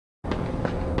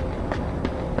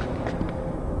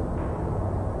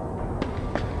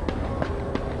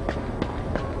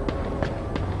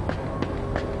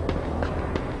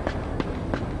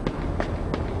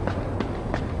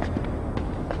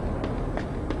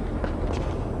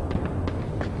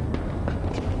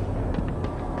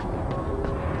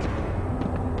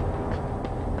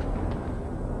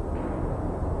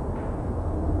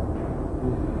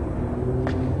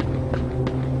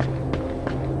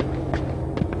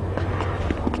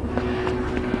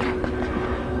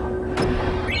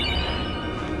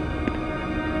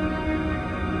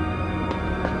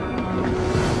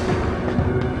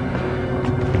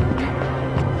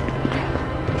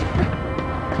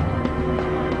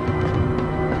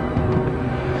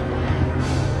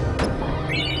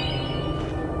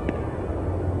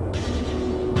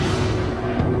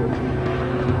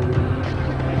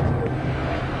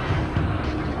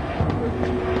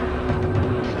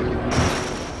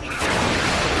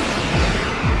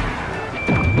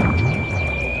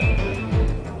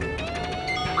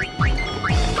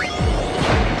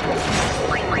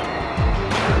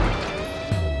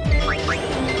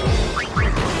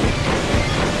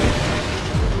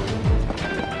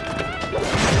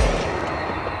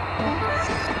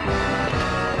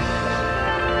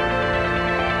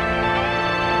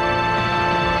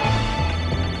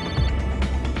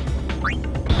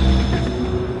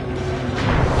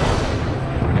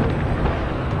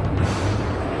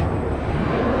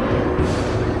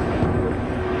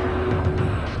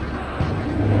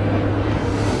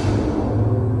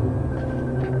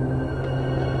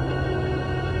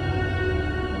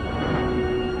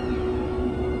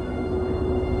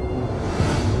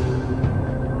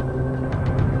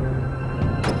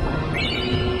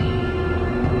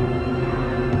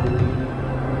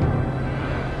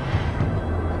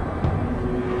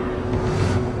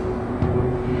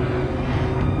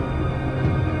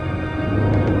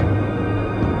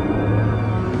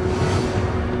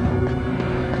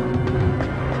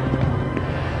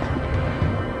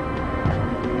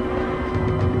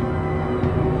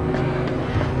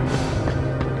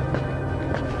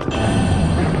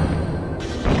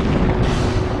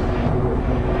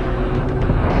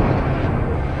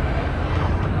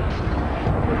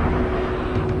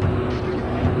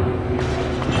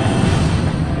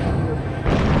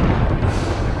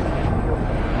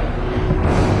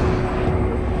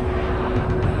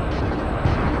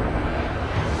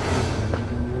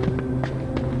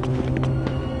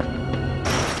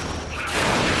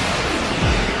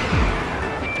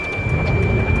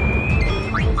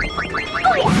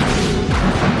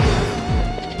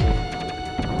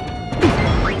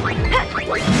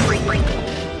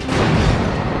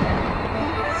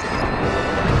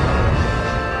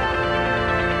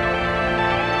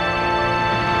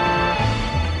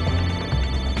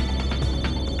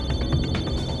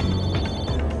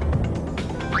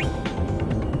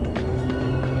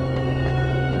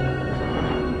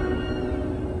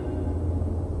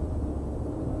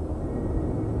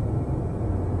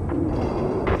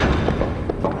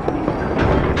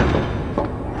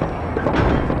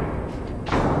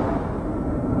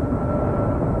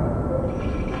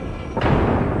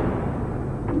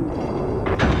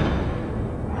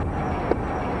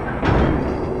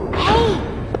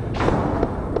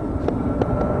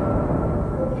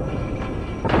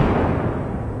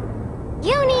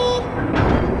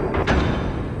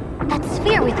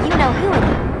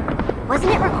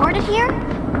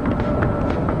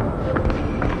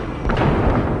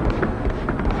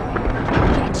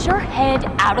head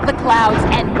out of the clouds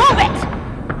and move it!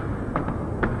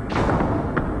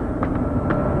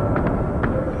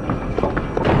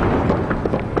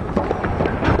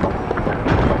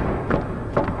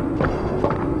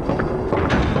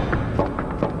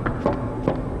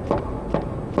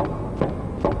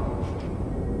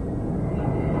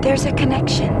 There's a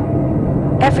connection.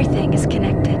 Everything is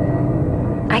connected.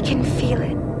 I can feel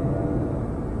it.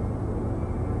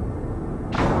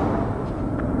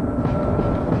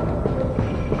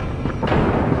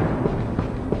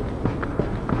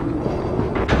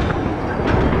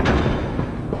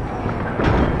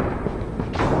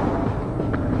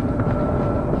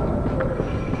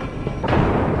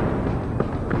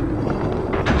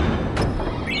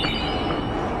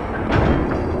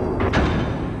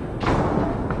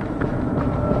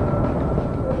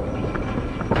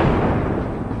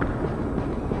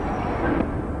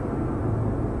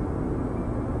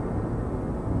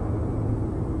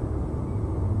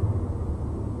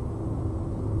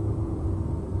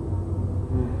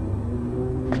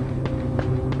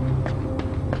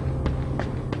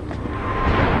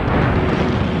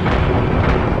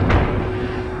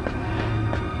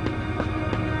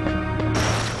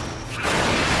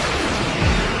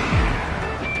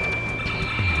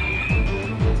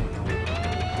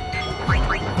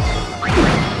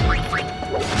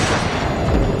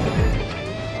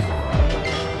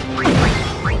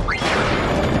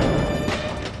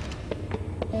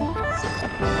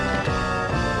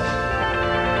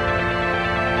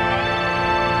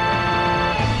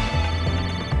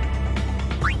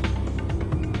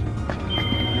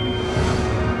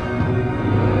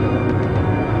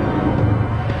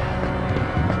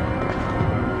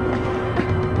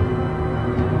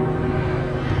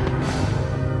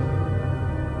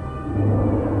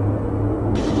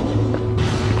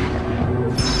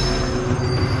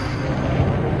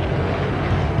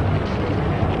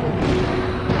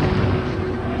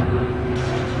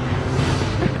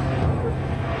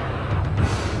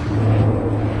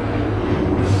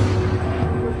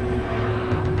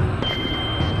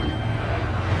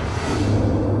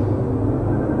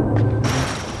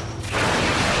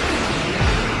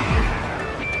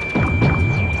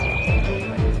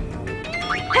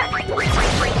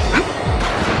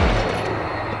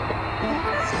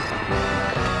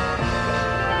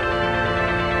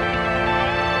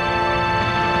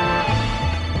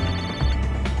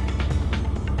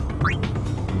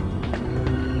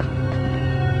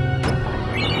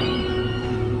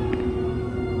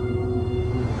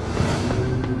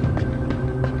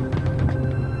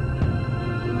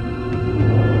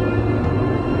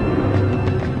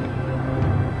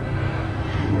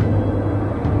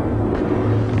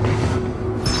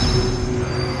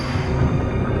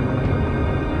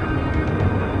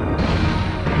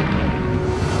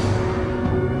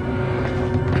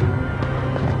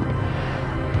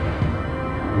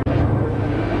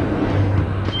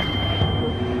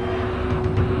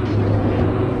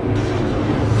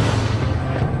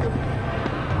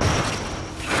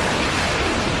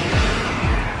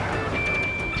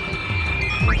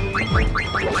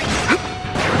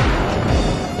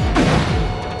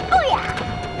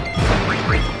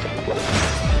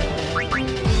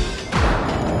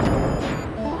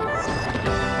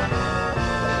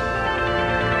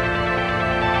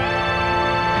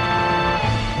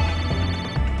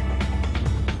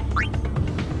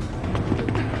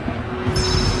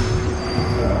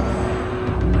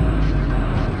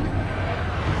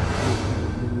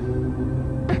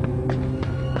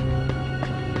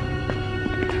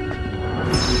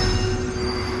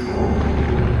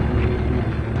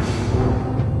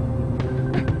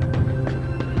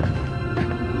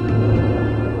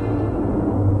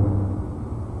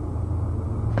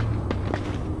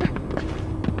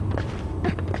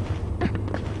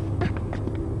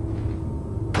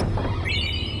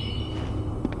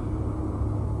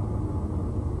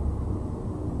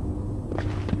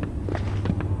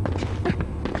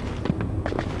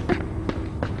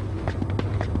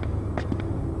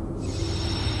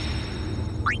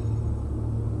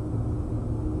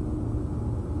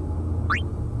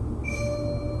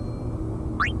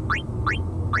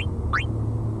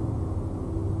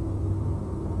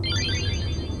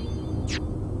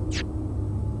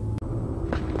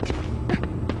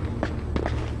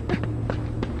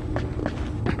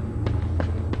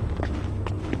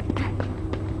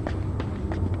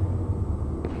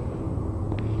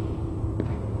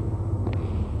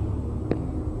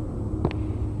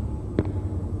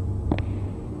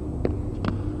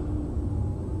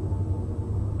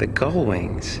 The gull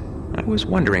wings. I was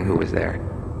wondering who was there.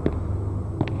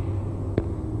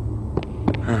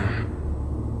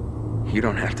 You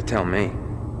don't have to tell me.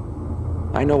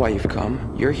 I know why you've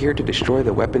come. You're here to destroy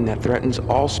the weapon that threatens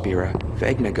all Spira,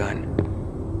 Vegnagun.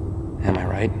 Am I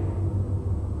right?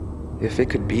 If it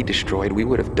could be destroyed, we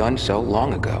would have done so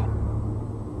long ago.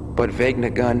 But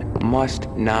Vegnagun must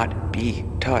not be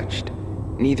touched.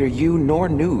 Neither you nor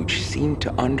Nuge seem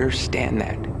to understand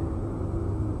that.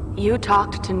 You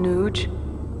talked to Nuge?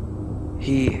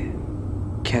 He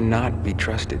cannot be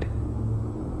trusted.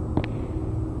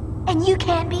 And you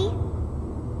can't be?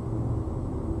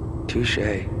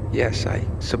 Touché. Yes, I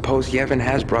suppose Yevon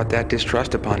has brought that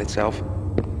distrust upon itself.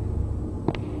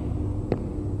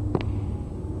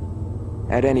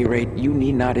 At any rate, you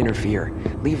need not interfere.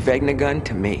 Leave Vegnagun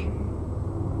to me.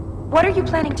 What are you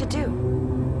planning to do?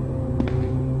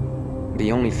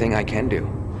 The only thing I can do.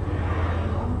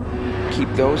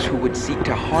 Keep those who would seek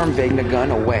to harm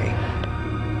Vegnagun away.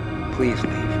 Please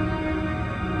leave.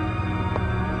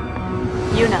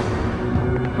 Yuna.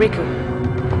 Riku.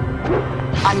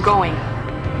 I'm going.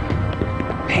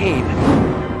 Pain.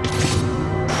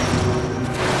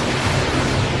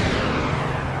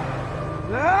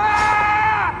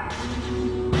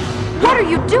 What are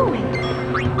you doing?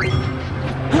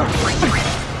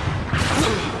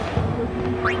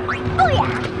 Oh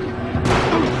yeah!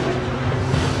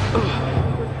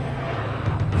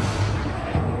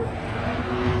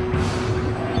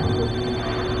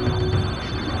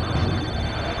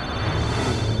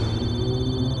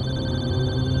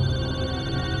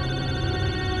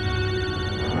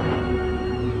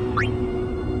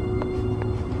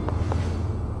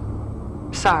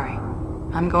 Sorry.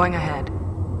 I'm going ahead.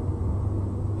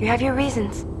 You have your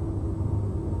reasons.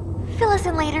 Fill us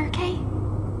in later, okay?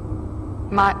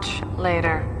 Much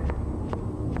later.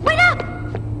 Wait up!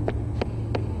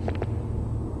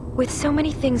 With so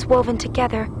many things woven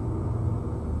together,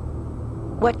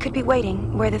 what could be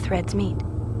waiting where the threads meet?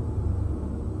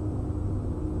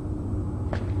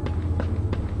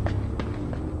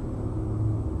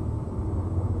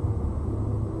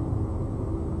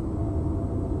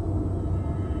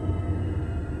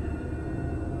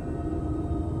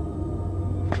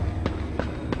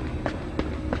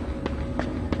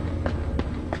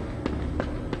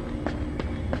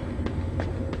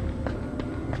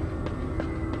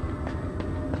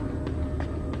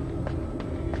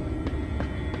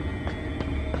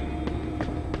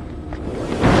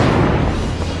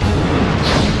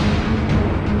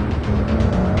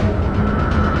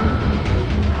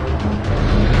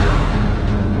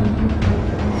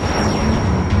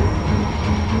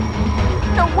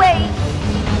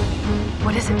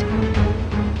 What is it?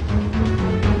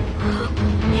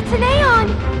 It's an Aeon!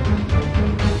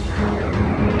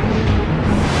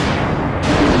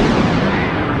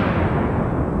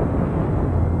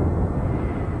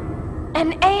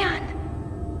 An Aeon!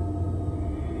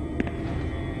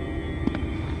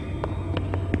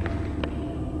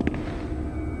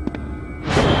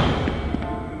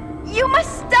 You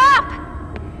must stop!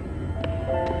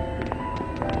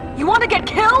 You want to get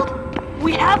killed?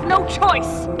 We have no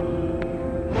choice!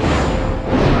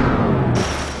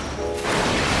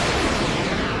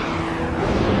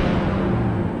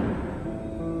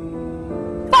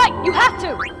 Fight! You have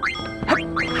to! Oh yeah!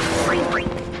 Oh yeah!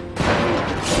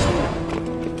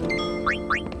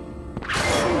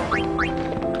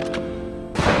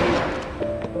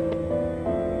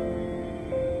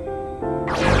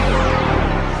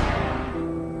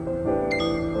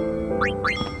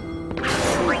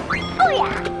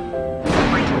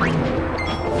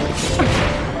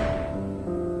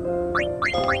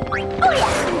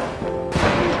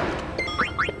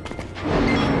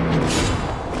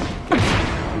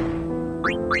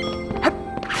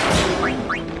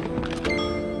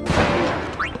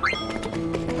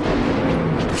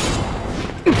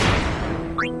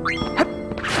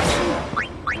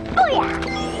 Oh yeah!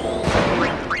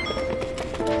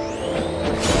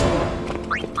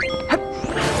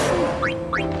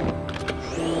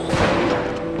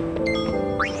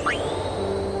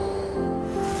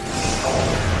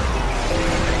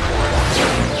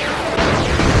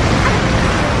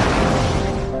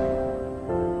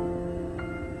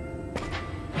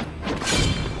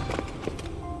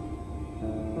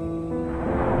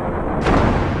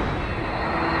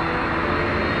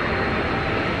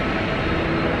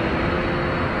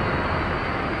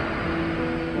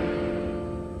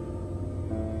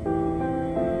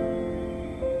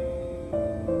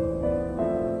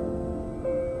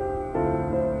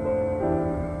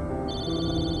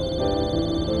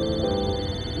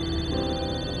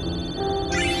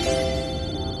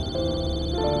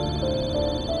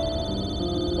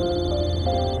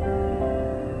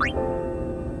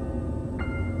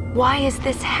 Why is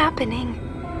this happening?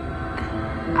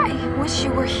 I wish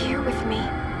you were here with me.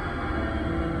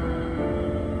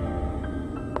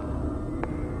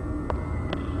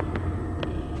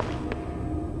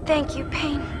 Thank you,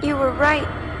 Pain. You were right.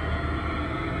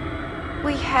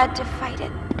 We had to fight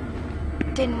it,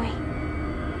 didn't we?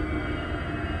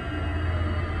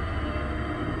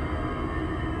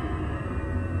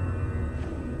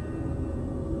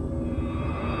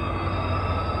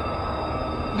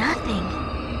 Nothing.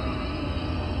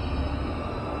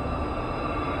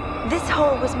 This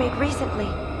hole was made recently.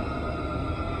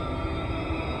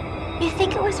 You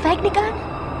think it was Vegnagun?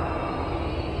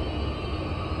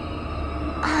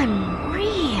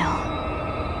 Unreal.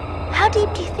 How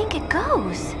deep do you think it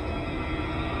goes?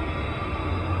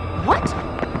 What?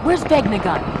 Where's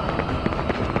Vegnagun?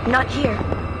 Not here.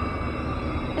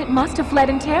 It must have fled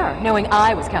in terror, knowing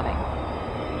I was coming.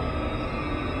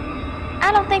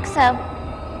 I don't think so.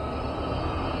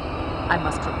 I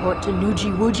must report to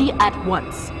Nuji Wuji at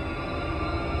once.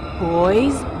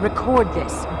 Boys, record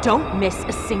this. Don't miss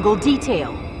a single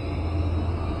detail.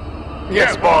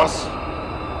 Yes, boss.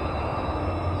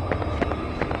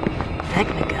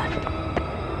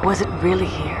 Vegnagun. Was it really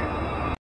here?